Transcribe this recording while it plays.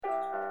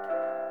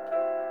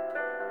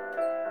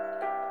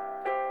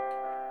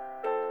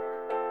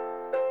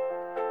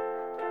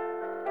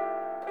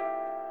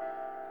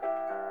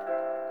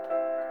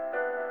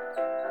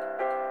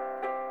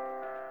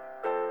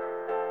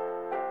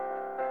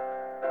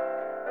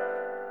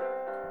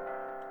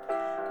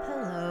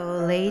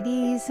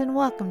ladies, and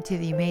welcome to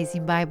the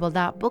Amazing Bible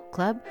Book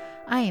Club.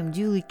 I am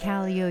Julie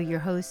Callio, your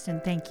host,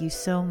 and thank you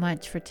so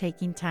much for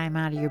taking time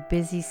out of your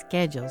busy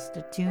schedules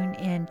to tune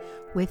in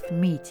with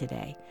me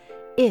today.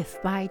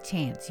 If by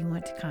chance you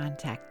want to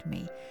contact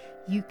me,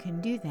 you can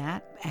do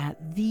that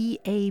at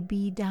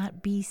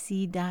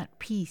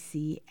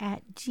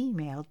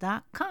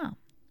theab.bc.pc@gmail.com.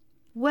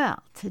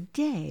 Well,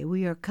 today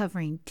we are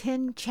covering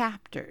 10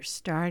 chapters,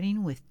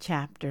 starting with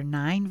chapter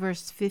 9,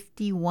 verse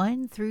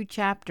 51 through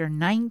chapter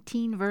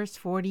 19, verse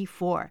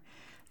 44.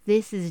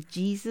 This is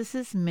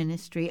Jesus'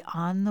 ministry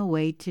on the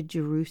way to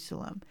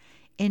Jerusalem.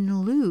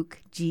 In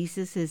Luke,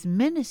 Jesus'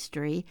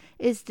 ministry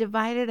is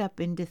divided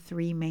up into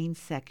three main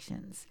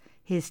sections: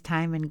 his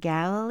time in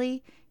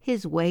Galilee,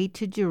 his way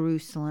to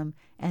Jerusalem,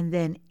 and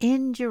then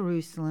in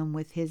Jerusalem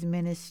with his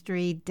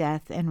ministry,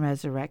 death, and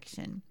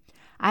resurrection.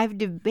 I've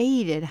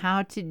debated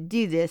how to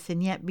do this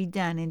and yet be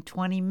done in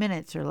 20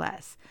 minutes or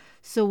less.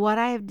 So what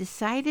I have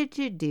decided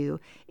to do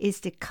is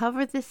to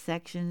cover the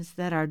sections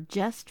that are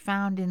just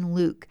found in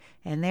Luke,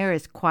 and there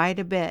is quite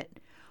a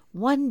bit.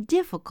 One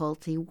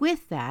difficulty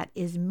with that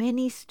is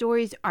many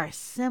stories are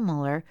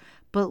similar,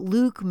 but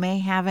Luke may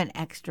have an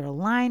extra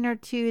line or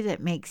two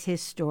that makes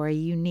his story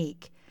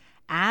unique.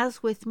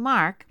 As with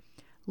Mark,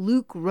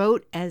 Luke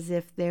wrote as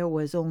if there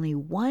was only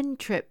one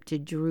trip to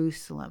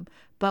Jerusalem,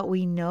 but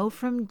we know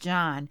from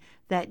John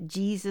that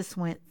Jesus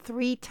went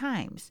 3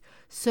 times.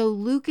 So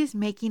Luke is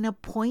making a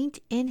point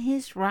in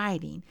his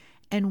writing,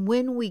 and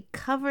when we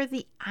cover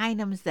the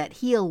items that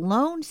he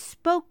alone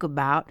spoke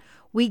about,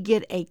 we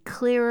get a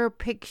clearer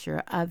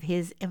picture of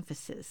his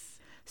emphasis.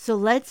 So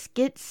let's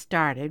get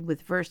started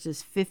with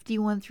verses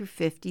 51 through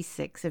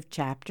 56 of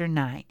chapter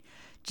 9.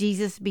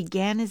 Jesus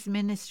began his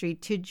ministry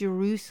to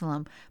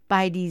Jerusalem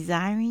by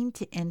desiring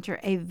to enter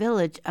a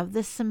village of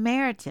the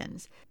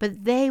Samaritans,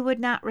 but they would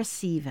not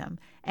receive him,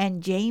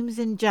 and James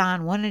and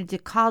John wanted to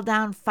call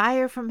down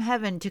fire from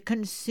heaven to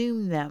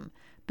consume them.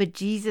 But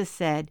Jesus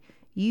said,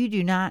 "You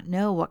do not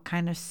know what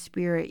kind of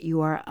spirit you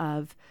are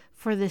of,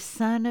 for the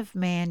Son of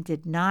Man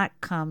did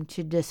not come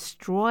to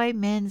destroy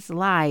men's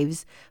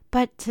lives,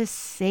 but to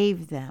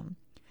save them."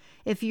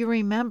 If you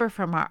remember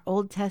from our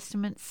Old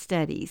Testament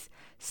studies,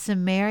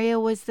 Samaria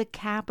was the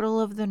capital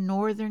of the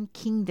northern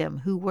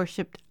kingdom who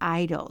worshipped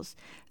idols.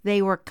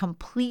 They were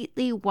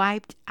completely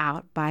wiped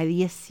out by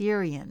the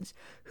Assyrians,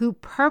 who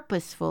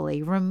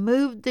purposefully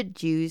removed the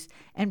Jews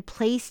and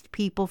placed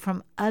people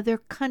from other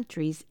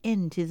countries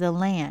into the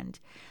land.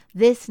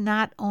 This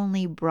not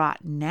only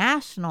brought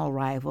national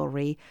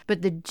rivalry,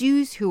 but the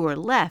Jews who were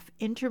left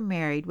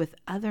intermarried with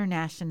other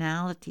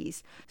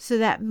nationalities, so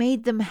that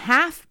made them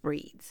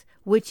half-breeds,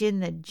 which in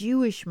the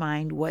Jewish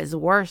mind was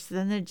worse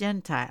than the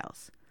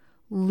Gentiles.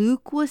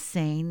 Luke was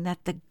saying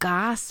that the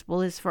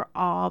gospel is for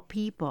all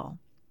people.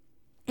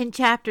 In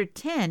chapter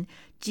 10,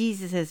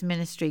 Jesus'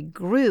 ministry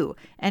grew,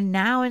 and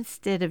now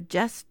instead of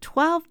just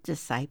 12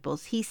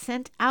 disciples, he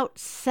sent out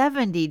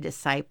 70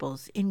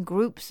 disciples in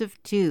groups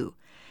of 2.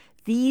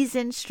 These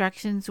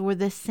instructions were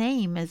the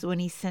same as when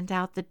he sent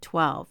out the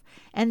 12.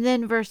 And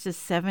then verses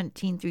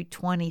 17 through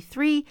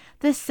 23,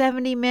 the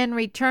 70 men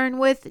return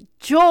with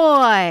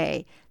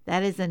joy.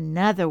 That is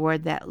another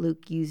word that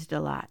Luke used a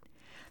lot.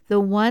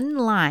 The one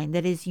line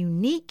that is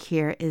unique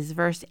here is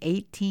verse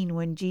 18,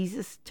 when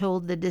Jesus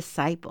told the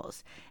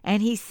disciples,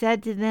 and he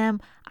said to them,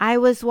 "I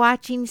was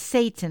watching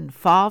Satan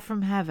fall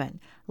from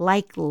heaven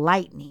like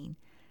lightning."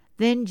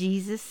 Then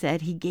Jesus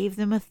said he gave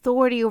them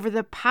authority over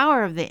the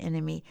power of the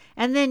enemy.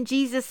 And then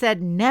Jesus said,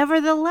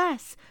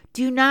 "Nevertheless,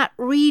 do not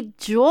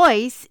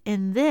rejoice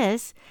in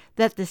this,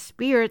 that the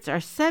spirits are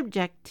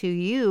subject to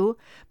you,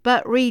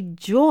 but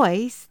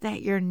rejoice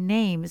that your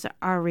names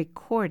are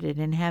recorded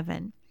in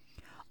heaven."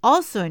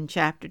 Also in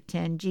chapter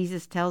 10,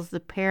 Jesus tells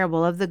the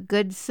parable of the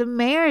Good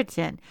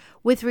Samaritan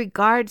with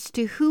regards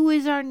to who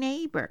is our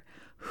neighbor.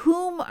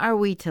 Whom are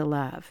we to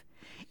love?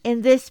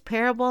 In this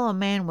parable, a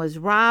man was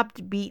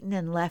robbed, beaten,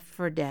 and left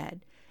for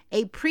dead.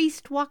 A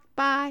priest walked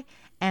by,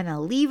 and a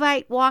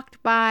Levite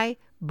walked by.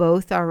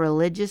 Both are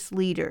religious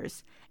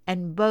leaders,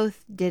 and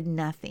both did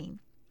nothing.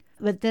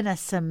 But then a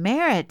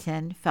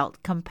Samaritan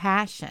felt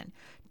compassion,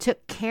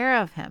 took care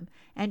of him,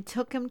 and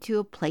took him to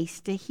a place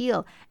to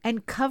heal,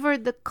 and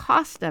covered the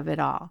cost of it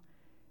all.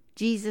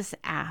 Jesus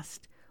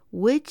asked,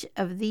 "Which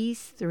of these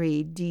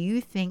 3 do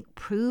you think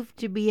proved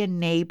to be a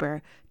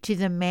neighbor to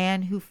the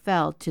man who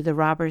fell to the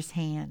robber's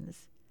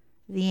hands?"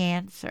 The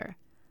answer,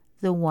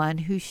 the one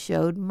who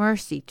showed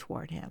mercy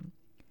toward him.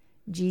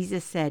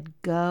 Jesus said,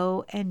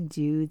 "Go and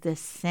do the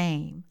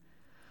same."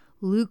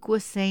 Luke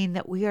was saying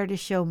that we are to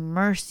show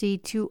mercy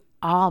to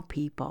all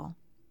people.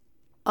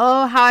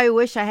 Oh, how I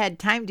wish I had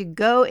time to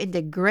go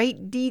into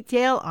great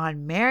detail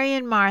on Mary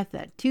and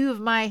Martha, 2 of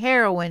my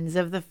heroines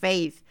of the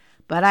faith,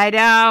 but I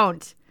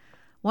don't.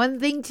 One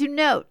thing to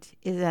note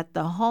is that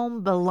the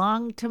home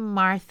belonged to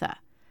Martha.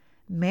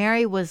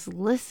 Mary was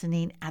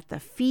listening at the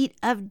feet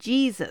of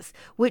Jesus,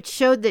 which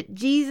showed that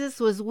Jesus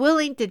was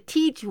willing to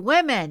teach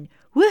women.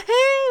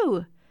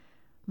 Woohoo!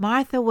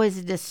 Martha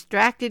was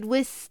distracted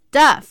with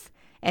stuff,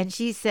 and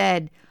she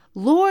said,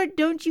 Lord,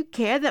 don't you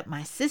care that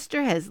my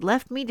sister has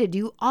left me to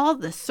do all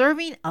the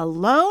serving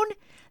alone?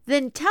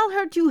 Then tell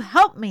her to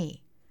help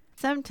me.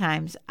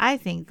 Sometimes I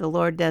think the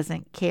Lord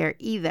doesn't care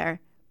either,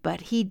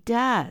 but he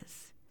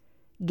does.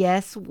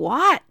 Guess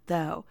what,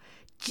 though?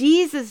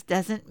 Jesus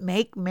doesn't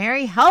make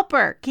Mary help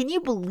her. Can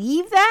you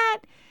believe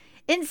that?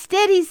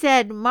 Instead, he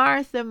said,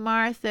 Martha,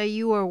 Martha,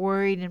 you are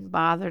worried and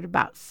bothered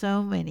about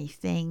so many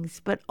things,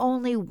 but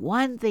only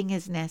one thing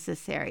is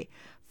necessary.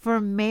 For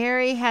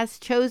Mary has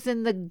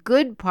chosen the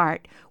good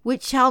part,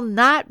 which shall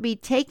not be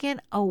taken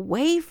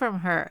away from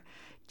her.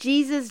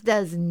 Jesus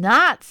does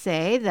not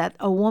say that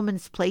a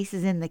woman's place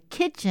is in the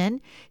kitchen.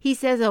 He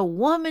says a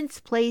woman's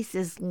place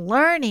is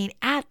learning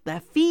at the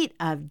feet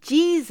of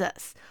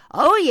Jesus.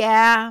 Oh,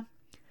 yeah.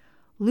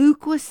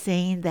 Luke was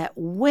saying that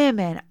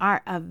women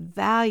are of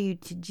value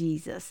to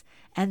Jesus,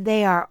 and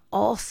they are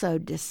also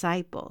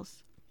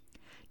disciples.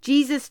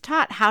 Jesus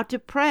taught how to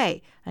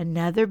pray,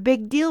 another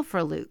big deal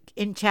for Luke,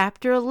 in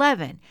chapter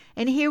 11.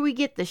 And here we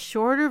get the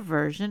shorter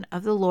version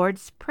of the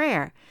Lord's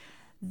Prayer.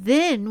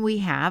 Then we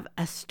have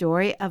a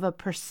story of a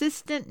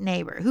persistent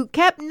neighbor who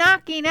kept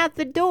knocking at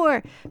the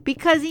door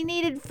because he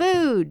needed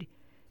food.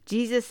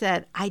 Jesus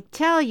said, I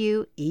tell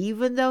you,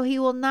 even though he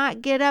will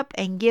not get up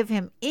and give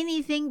him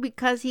anything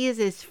because he is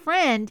his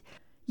friend,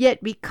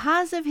 yet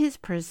because of his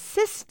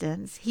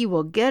persistence, he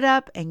will get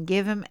up and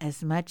give him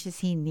as much as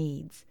he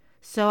needs.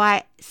 So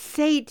I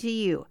say to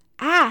you,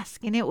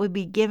 ask and it will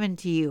be given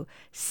to you.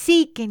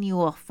 Seek and you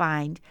will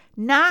find.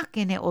 Knock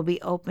and it will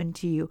be opened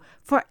to you.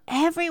 For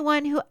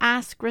everyone who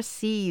asks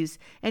receives,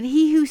 and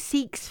he who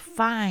seeks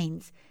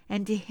finds,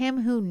 and to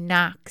him who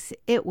knocks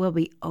it will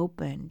be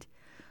opened.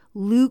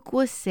 Luke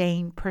was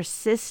saying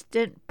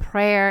persistent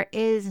prayer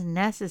is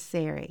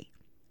necessary.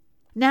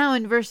 Now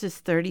in verses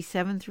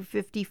 37 through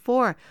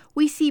 54,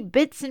 we see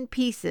bits and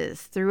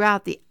pieces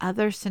throughout the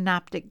other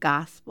synoptic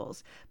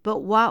gospels.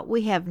 But what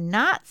we have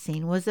not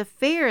seen was a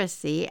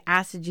Pharisee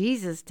asked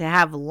Jesus to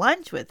have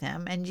lunch with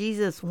him, and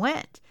Jesus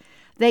went.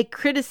 They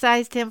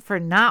criticized him for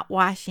not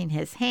washing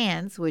his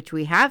hands, which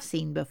we have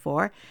seen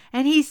before,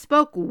 and he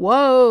spoke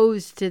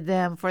woes to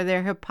them for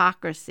their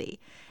hypocrisy.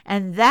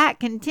 And that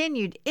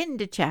continued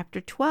into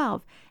chapter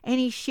 12. And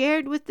he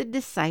shared with the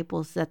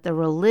disciples that the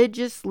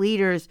religious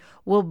leaders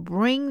will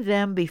bring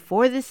them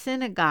before the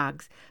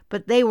synagogues,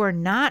 but they were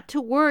not to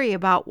worry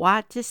about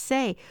what to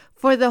say,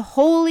 for the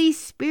Holy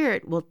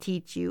Spirit will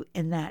teach you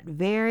in that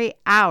very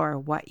hour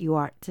what you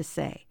ought to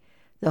say.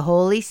 The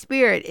Holy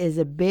Spirit is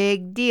a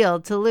big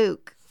deal to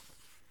Luke.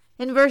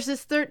 In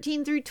verses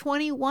 13 through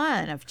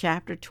 21 of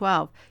chapter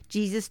 12,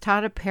 Jesus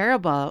taught a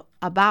parable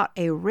about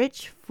a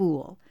rich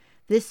fool.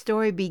 This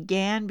story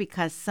began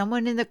because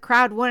someone in the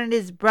crowd wanted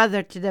his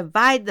brother to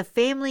divide the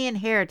family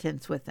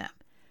inheritance with him.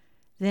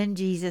 Then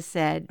Jesus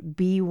said,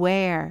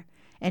 beware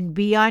and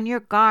be on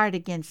your guard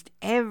against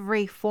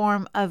every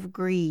form of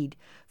greed,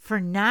 for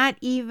not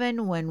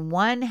even when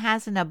one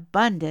has an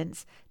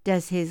abundance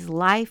does his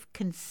life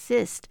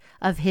consist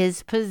of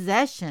his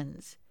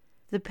possessions.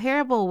 The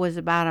parable was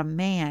about a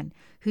man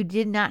who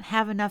did not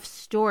have enough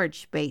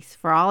storage space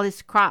for all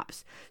his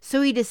crops,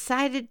 so he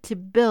decided to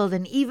build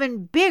an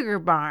even bigger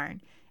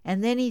barn.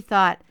 And then he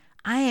thought,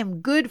 I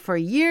am good for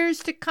years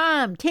to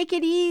come. Take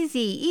it easy,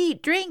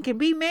 eat, drink, and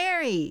be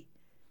merry.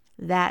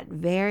 That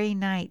very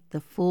night the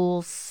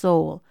fool's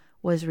soul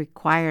was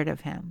required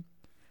of him.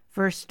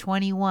 Verse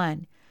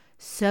 21,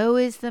 so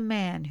is the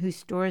man who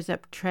stores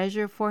up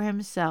treasure for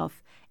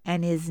himself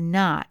and is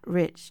not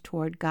rich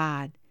toward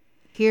God.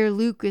 Here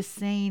Luke is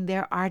saying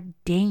there are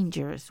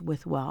dangers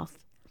with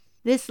wealth.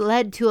 This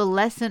led to a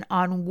lesson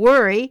on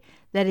worry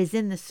that is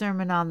in the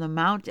Sermon on the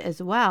Mount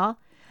as well.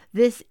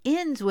 This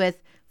ends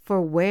with,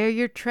 for where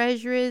your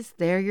treasure is,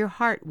 there your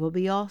heart will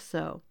be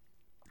also.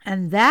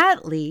 And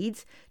that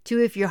leads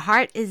to, if your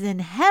heart is in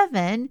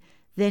heaven,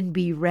 then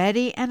be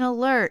ready and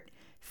alert,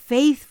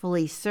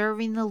 faithfully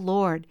serving the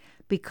Lord,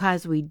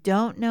 because we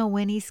don't know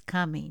when he's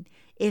coming.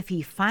 If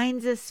he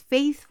finds us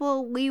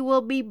faithful, we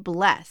will be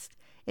blessed.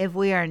 If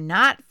we are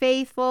not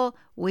faithful,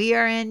 we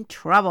are in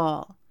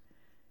trouble.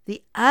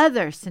 The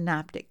other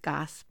synoptic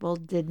gospel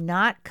did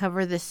not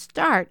cover the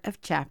start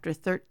of chapter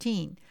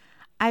 13.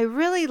 I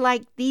really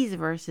liked these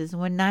verses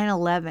when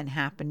 9/11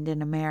 happened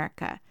in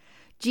America.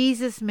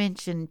 Jesus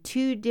mentioned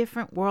two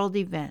different world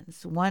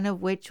events, one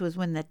of which was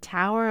when the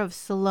Tower of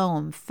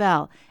Siloam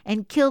fell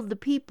and killed the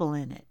people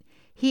in it.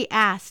 He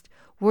asked,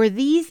 were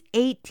these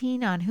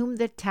 18 on whom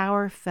the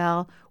tower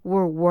fell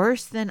were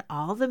worse than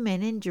all the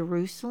men in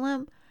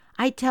Jerusalem?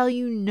 I tell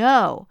you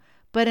no,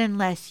 but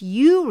unless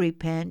you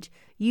repent,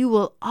 you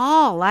will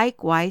all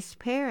likewise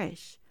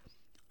perish.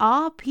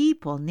 All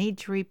people need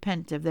to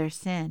repent of their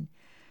sin.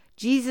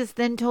 Jesus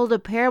then told a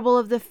parable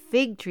of the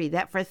fig tree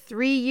that for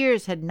 3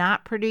 years had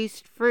not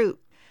produced fruit.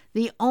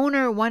 The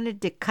owner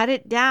wanted to cut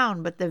it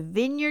down, but the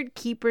vineyard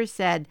keeper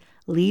said,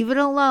 leave it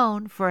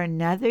alone for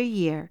another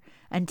year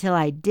until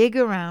I dig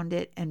around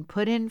it and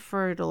put in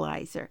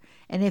fertilizer.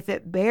 And if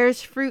it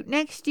bears fruit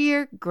next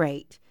year,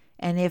 great.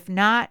 And if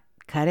not,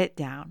 cut it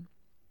down.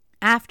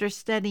 After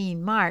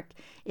studying Mark,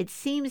 it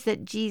seems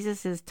that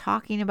Jesus is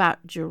talking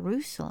about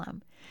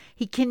Jerusalem.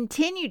 He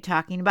continued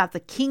talking about the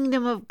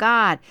kingdom of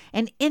God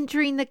and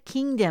entering the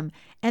kingdom,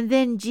 and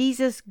then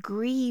Jesus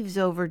grieves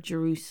over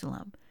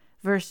Jerusalem.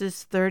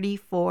 Verses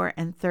 34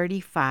 and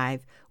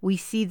 35, we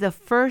see the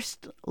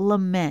first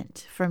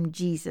lament from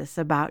Jesus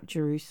about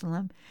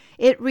Jerusalem.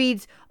 It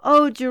reads,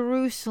 "O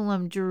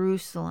Jerusalem,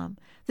 Jerusalem,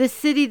 the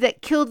city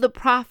that killed the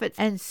prophets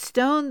and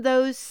stoned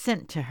those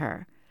sent to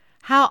her.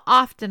 How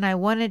often I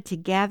wanted to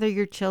gather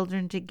your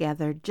children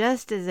together,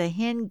 just as a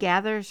hen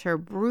gathers her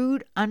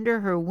brood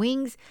under her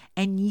wings,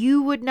 and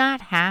you would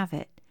not have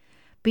it.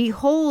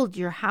 Behold,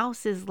 your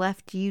house is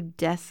left to you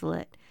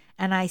desolate.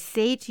 And I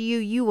say to you,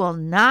 you will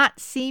not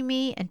see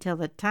me until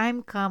the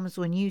time comes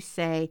when you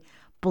say,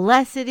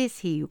 Blessed is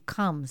he who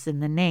comes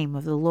in the name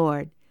of the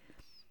Lord."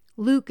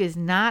 Luke is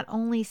not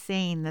only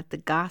saying that the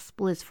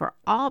gospel is for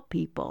all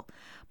people,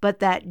 but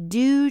that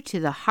due to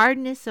the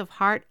hardness of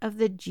heart of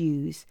the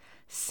Jews,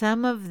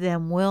 some of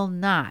them will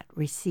not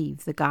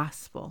receive the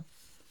gospel.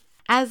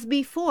 As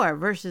before,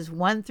 verses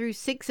 1 through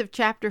 6 of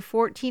chapter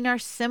 14 are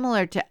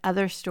similar to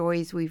other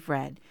stories we've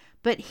read.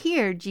 But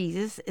here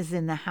Jesus is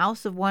in the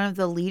house of one of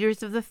the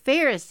leaders of the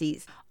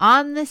Pharisees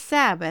on the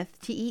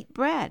Sabbath to eat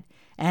bread,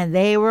 and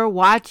they were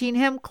watching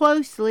him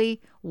closely.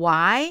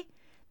 Why?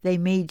 They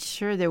made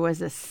sure there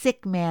was a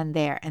sick man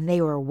there, and they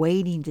were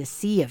waiting to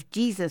see if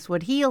Jesus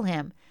would heal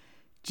him.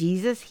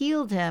 Jesus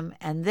healed him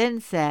and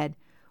then said,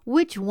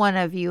 "Which one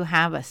of you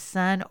have a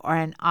son or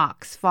an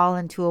ox fall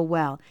into a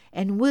well,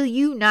 and will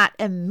you not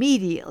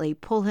immediately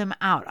pull him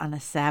out on a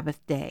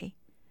Sabbath day?"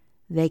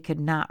 They could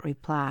not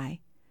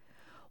reply.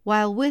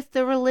 While with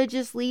the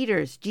religious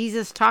leaders,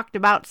 Jesus talked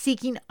about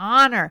seeking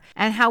honor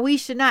and how we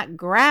should not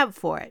grab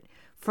for it.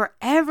 For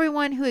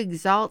everyone who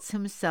exalts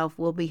himself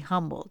will be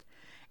humbled,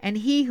 and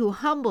he who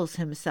humbles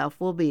himself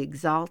will be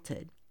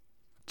exalted.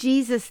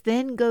 Jesus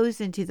then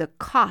goes into the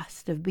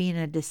cost of being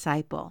a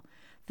disciple.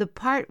 The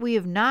part we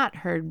have not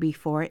heard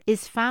before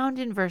is found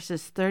in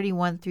verses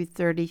 31 through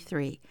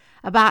 33,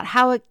 about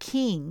how a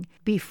king,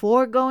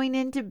 before going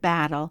into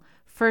battle,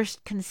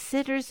 first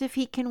considers if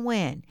he can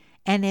win,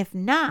 and if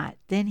not,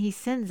 then he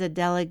sends a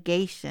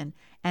delegation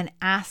and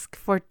asks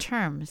for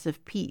terms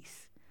of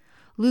peace.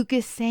 Luke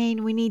is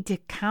saying we need to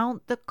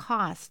count the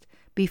cost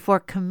before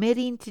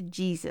committing to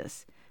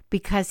Jesus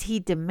because he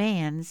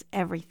demands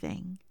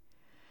everything.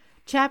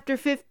 Chapter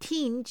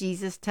 15,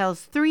 Jesus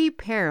tells 3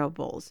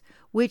 parables,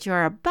 which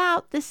are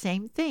about the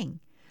same thing.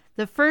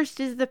 The first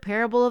is the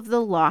parable of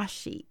the lost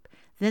sheep,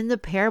 then the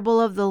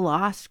parable of the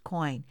lost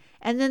coin,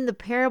 and then the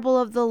parable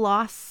of the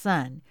lost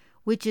son,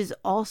 which is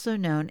also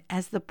known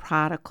as the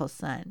prodigal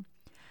son.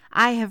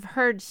 I have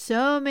heard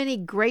so many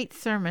great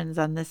sermons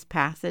on this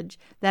passage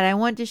that I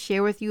want to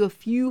share with you a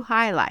few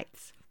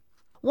highlights.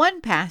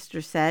 One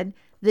pastor said,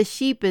 the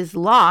sheep is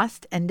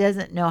lost and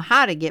doesn't know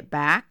how to get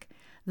back,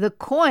 the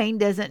coin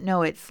doesn't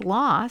know it's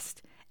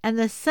lost, and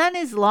the son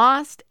is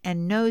lost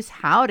and knows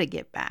how to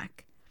get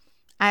back.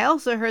 I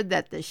also heard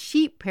that the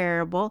sheep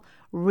parable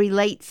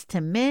relates to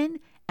men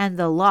and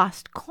the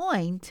lost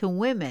coin to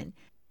women.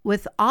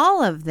 With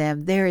all of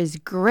them, there is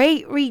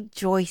great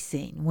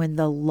rejoicing when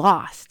the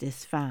lost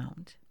is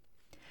found.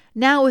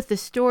 Now, with the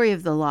story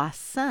of the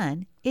lost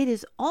son, it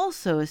is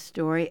also a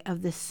story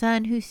of the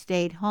son who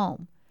stayed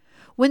home.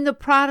 When the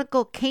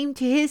prodigal came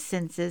to his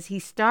senses, he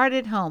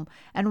started home,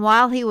 and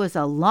while he was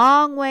a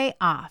long way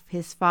off,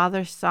 his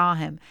father saw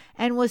him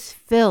and was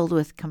filled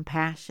with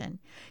compassion.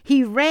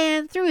 He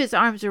ran, threw his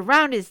arms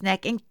around his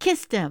neck, and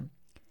kissed him.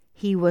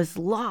 He was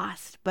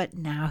lost, but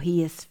now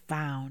he is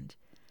found.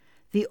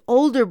 The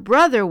older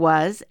brother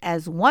was,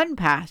 as one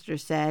pastor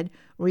said,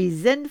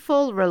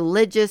 resentful,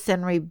 religious,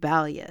 and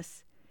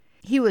rebellious.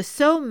 He was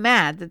so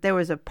mad that there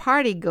was a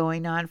party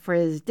going on for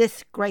his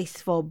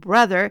disgraceful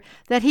brother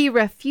that he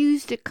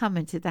refused to come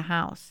into the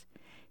house.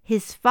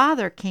 His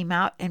father came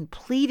out and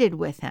pleaded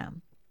with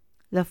him.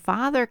 The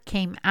father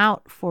came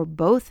out for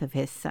both of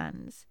his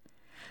sons.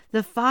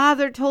 The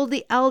father told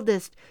the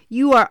eldest,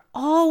 "You are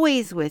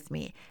always with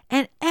me,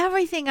 and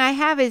everything I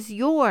have is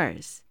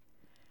yours."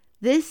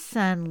 This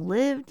son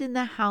lived in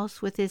the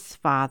house with his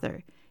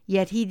father,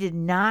 yet he did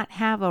not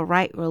have a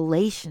right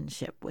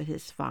relationship with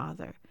his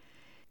father.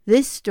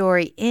 This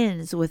story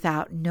ends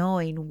without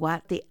knowing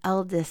what the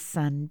eldest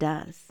son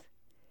does.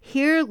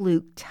 Here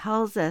Luke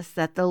tells us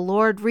that the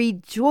Lord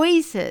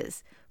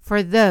rejoices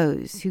for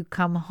those who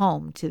come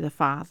home to the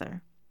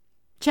Father.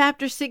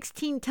 Chapter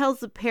 16 tells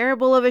the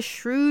parable of a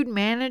shrewd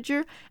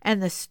manager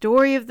and the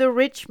story of the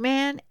rich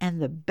man and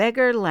the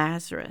beggar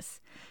Lazarus.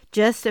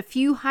 Just a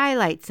few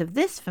highlights of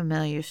this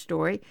familiar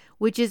story,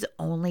 which is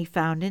only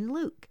found in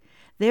Luke.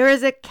 There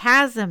is a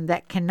chasm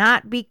that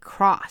cannot be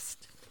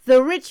crossed.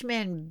 The rich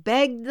man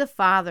begged the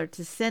father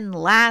to send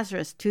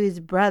Lazarus to his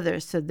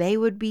brothers so they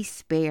would be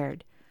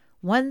spared.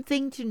 One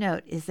thing to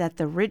note is that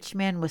the rich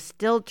man was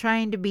still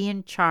trying to be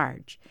in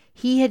charge.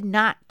 He had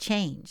not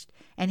changed,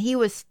 and he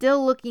was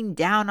still looking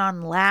down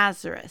on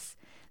Lazarus.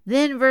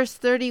 Then verse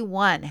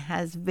 31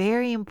 has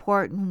very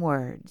important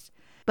words.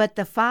 But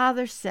the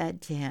father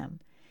said to him,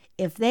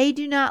 If they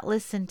do not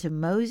listen to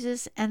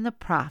Moses and the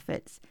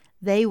prophets,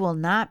 they will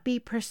not be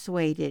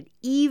persuaded,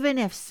 even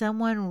if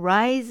someone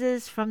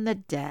rises from the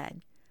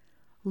dead.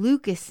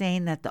 Luke is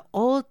saying that the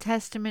Old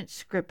Testament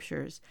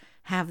scriptures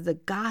have the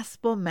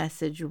gospel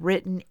message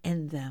written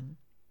in them.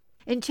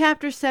 In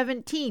chapter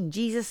 17,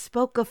 Jesus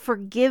spoke of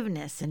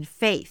forgiveness and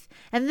faith,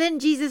 and then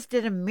Jesus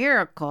did a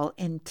miracle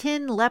in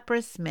 10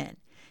 leprous men.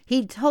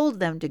 He told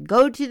them to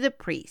go to the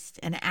priest,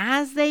 and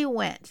as they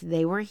went,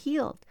 they were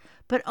healed.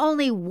 But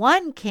only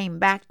one came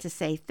back to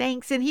say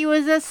thanks, and he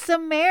was a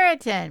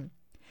Samaritan.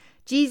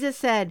 Jesus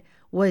said,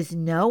 "Was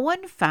no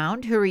one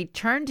found who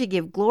returned to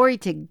give glory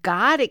to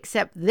God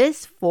except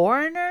this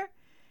foreigner?"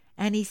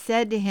 And he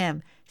said to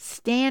him,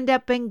 "Stand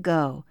up and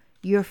go.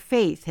 Your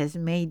faith has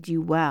made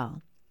you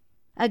well."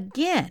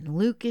 Again,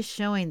 Luke is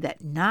showing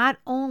that not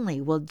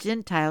only will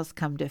Gentiles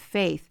come to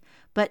faith,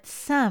 but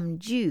some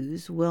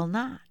Jews will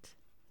not.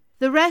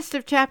 The rest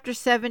of chapter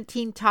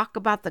 17 talk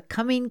about the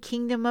coming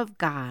kingdom of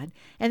God,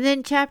 and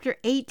then chapter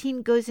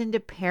 18 goes into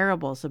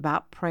parables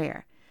about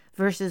prayer.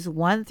 Verses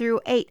 1 through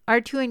 8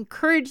 are to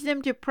encourage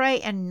them to pray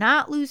and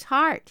not lose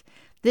heart.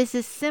 This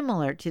is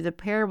similar to the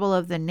parable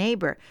of the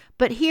neighbor,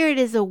 but here it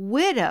is a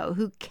widow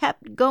who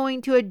kept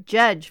going to a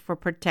judge for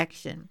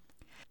protection.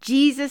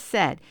 Jesus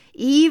said,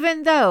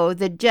 even though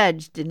the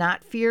judge did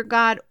not fear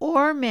God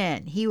or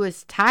men, he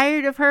was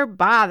tired of her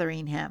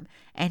bothering him,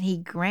 and he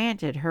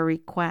granted her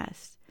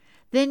request.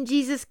 Then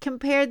Jesus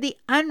compared the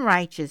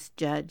unrighteous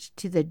judge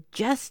to the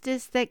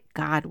justice that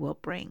God will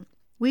bring.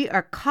 We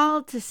are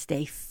called to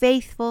stay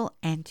faithful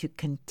and to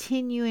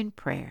continue in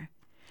prayer.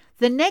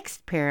 The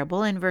next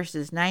parable in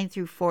verses 9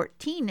 through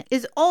 14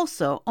 is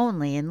also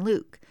only in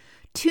Luke.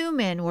 2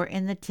 men were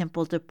in the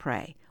temple to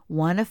pray.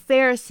 One a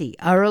Pharisee,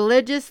 a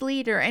religious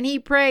leader, and he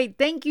prayed,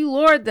 "Thank you,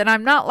 Lord, that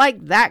I'm not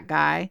like that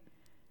guy."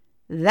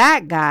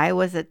 That guy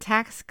was a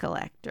tax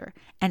collector,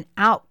 an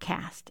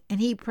outcast,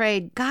 and he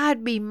prayed,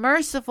 "God, be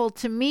merciful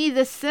to me,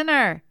 the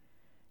sinner."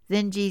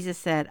 Then Jesus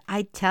said,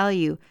 "I tell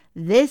you,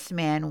 this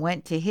man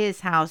went to his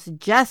house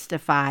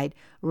justified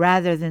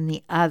rather than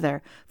the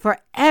other. For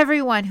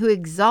everyone who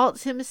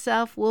exalts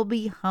himself will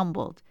be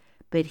humbled,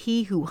 but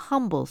he who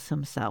humbles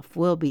himself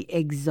will be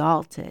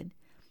exalted."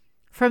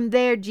 From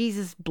there,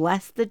 Jesus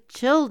blessed the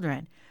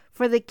children,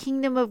 for the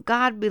kingdom of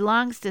God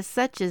belongs to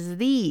such as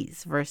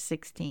these, verse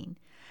 16.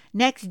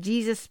 Next,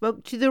 Jesus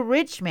spoke to the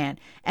rich man,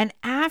 and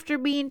after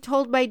being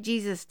told by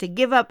Jesus to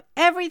give up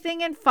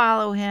everything and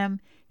follow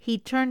him, he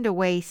turned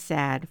away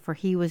sad, for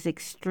he was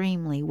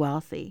extremely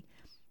wealthy.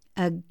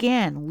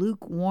 Again,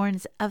 Luke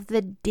warns of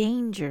the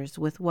dangers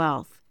with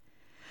wealth.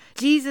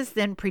 Jesus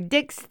then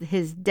predicts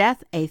his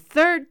death a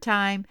 3rd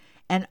time,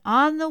 and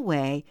on the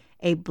way,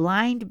 a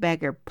blind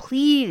beggar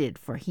pleaded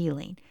for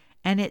healing,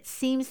 and it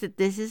seems that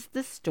this is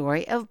the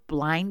story of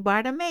blind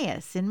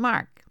Bartimaeus in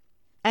Mark.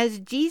 As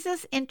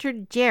Jesus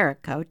entered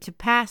Jericho to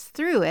pass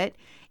through it,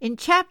 in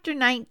chapter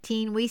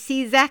 19 we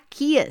see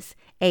Zacchaeus,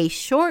 a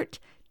short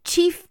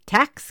chief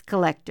tax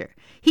collector.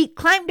 He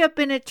climbed up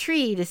in a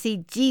tree to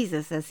see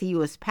Jesus as he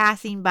was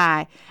passing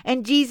by,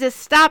 and Jesus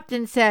stopped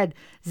and said,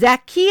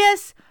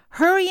 "Zacchaeus,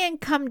 hurry and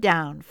come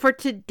down, for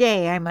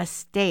today I must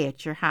stay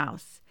at your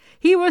house."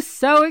 He was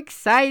so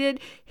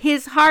excited,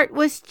 his heart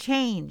was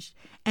changed,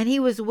 and he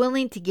was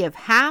willing to give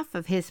half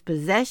of his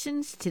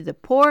possessions to the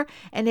poor,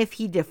 and if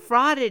he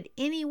defrauded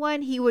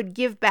anyone, he would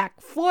give back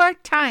 4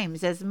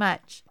 times as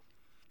much.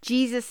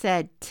 Jesus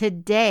said,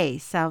 "Today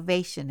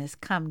salvation has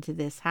come to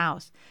this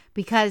house,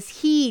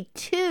 because he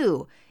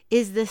too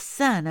is the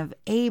son of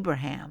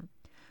Abraham.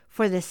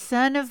 For the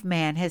Son of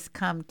Man has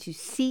come to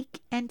seek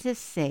and to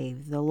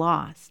save the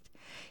lost."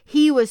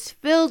 He was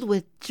filled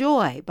with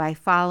joy by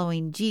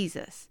following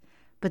Jesus,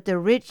 but the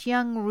rich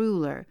young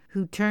ruler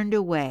who turned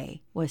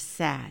away was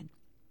sad.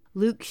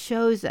 Luke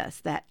shows us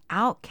that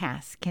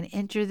outcasts can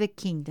enter the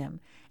kingdom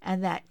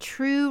and that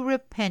true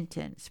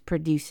repentance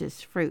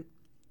produces fruit.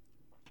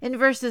 In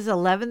verses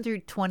 11 through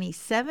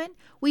 27,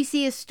 we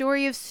see a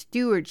story of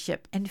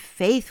stewardship and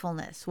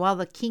faithfulness while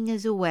the king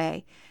is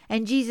away.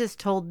 And Jesus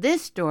told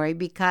this story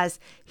because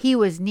he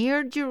was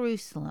near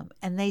Jerusalem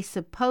and they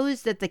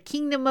supposed that the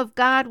kingdom of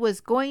God was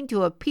going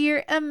to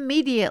appear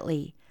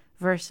immediately.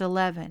 Verse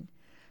 11.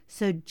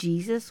 So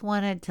Jesus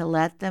wanted to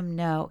let them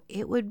know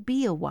it would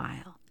be a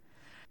while.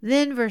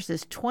 Then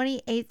verses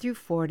 28 through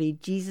 40,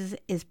 Jesus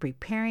is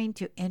preparing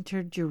to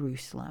enter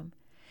Jerusalem.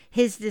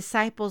 His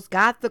disciples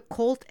got the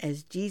colt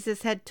as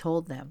Jesus had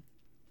told them.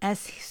 As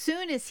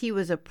soon as he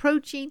was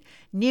approaching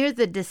near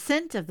the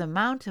descent of the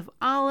Mount of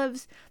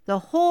Olives, the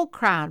whole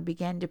crowd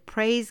began to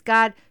praise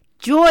God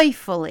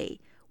joyfully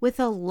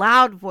with a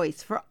loud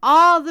voice for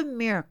all the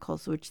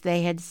miracles which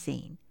they had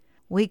seen.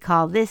 We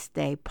call this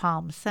day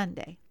Palm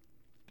Sunday.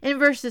 In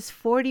verses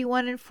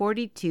 41 and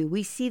 42,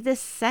 we see the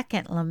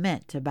second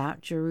lament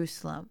about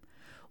Jerusalem.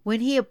 When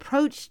he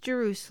approached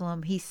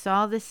Jerusalem, he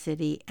saw the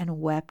city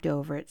and wept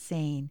over it,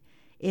 saying,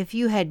 "If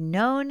you had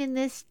known in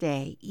this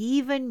day,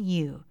 even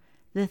you,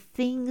 the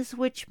things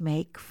which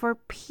make for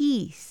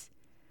peace.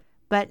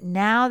 But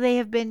now they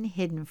have been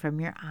hidden from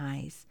your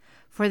eyes.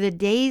 For the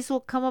days will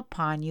come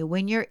upon you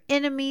when your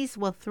enemies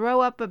will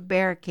throw up a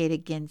barricade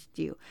against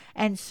you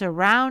and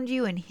surround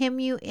you and hem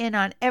you in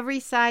on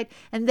every side,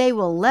 and they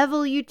will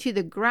level you to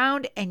the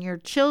ground and your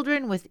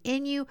children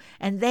within you,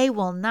 and they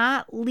will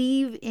not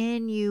leave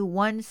in you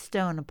one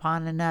stone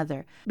upon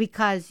another,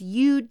 because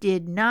you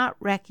did not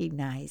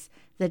recognize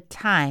the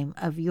time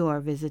of your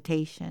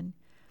visitation.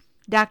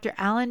 Dr.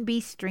 Alan B.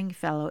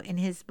 Stringfellow, in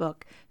his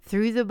book,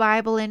 Through the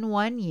Bible in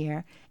 1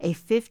 Year, a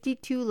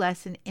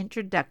 52-lesson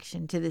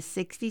introduction to the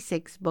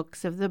 66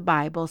 books of the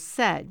Bible,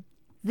 said,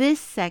 "This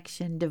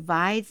section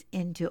divides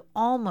into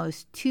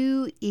almost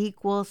 2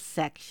 equal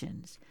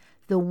sections,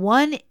 the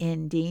one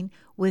ending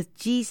with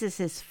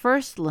Jesus'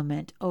 first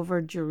lament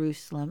over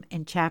Jerusalem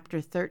in chapter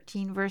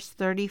 13, verse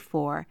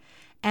 34,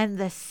 and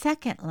the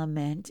second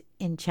lament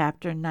in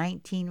chapter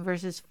 19,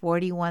 verses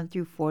 41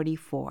 through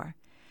 44.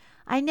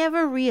 I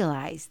never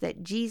realized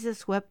that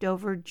Jesus wept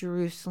over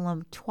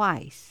Jerusalem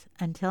twice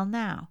until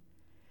now.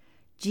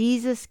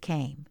 Jesus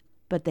came,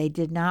 but they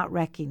did not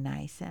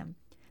recognize him.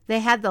 They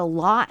had the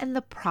law and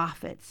the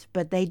prophets,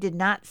 but they did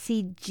not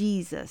see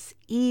Jesus,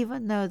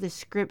 even though the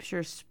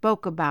scriptures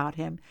spoke about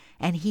him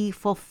and he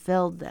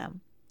fulfilled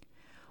them.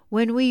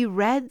 When we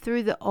read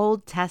through the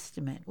Old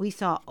Testament, we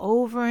saw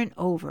over and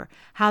over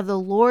how the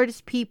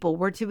Lord's people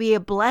were to be a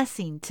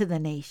blessing to the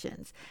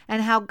nations,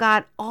 and how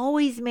God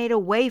always made a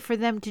way for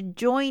them to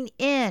join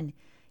in,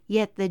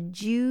 yet the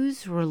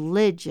Jews'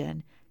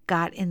 religion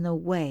got in the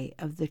way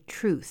of the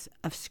truth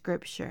of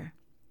Scripture.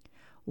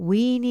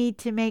 We need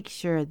to make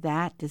sure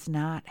that does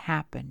not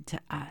happen to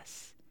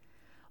us.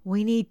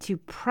 We need to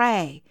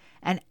pray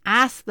and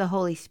ask the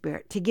Holy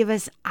Spirit to give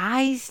us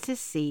eyes to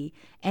see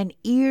and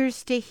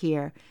ears to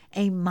hear,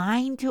 a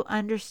mind to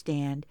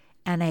understand,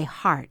 and a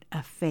heart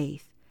of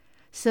faith,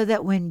 so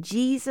that when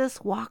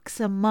Jesus walks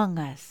among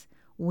us,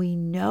 we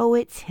know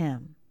it's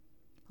him.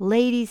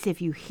 Ladies,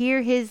 if you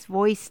hear his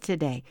voice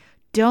today,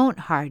 don't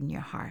harden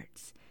your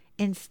hearts.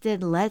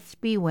 Instead, let's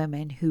be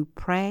women who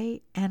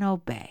pray and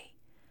obey.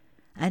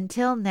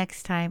 Until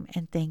next time,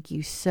 and thank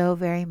you so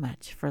very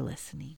much for listening.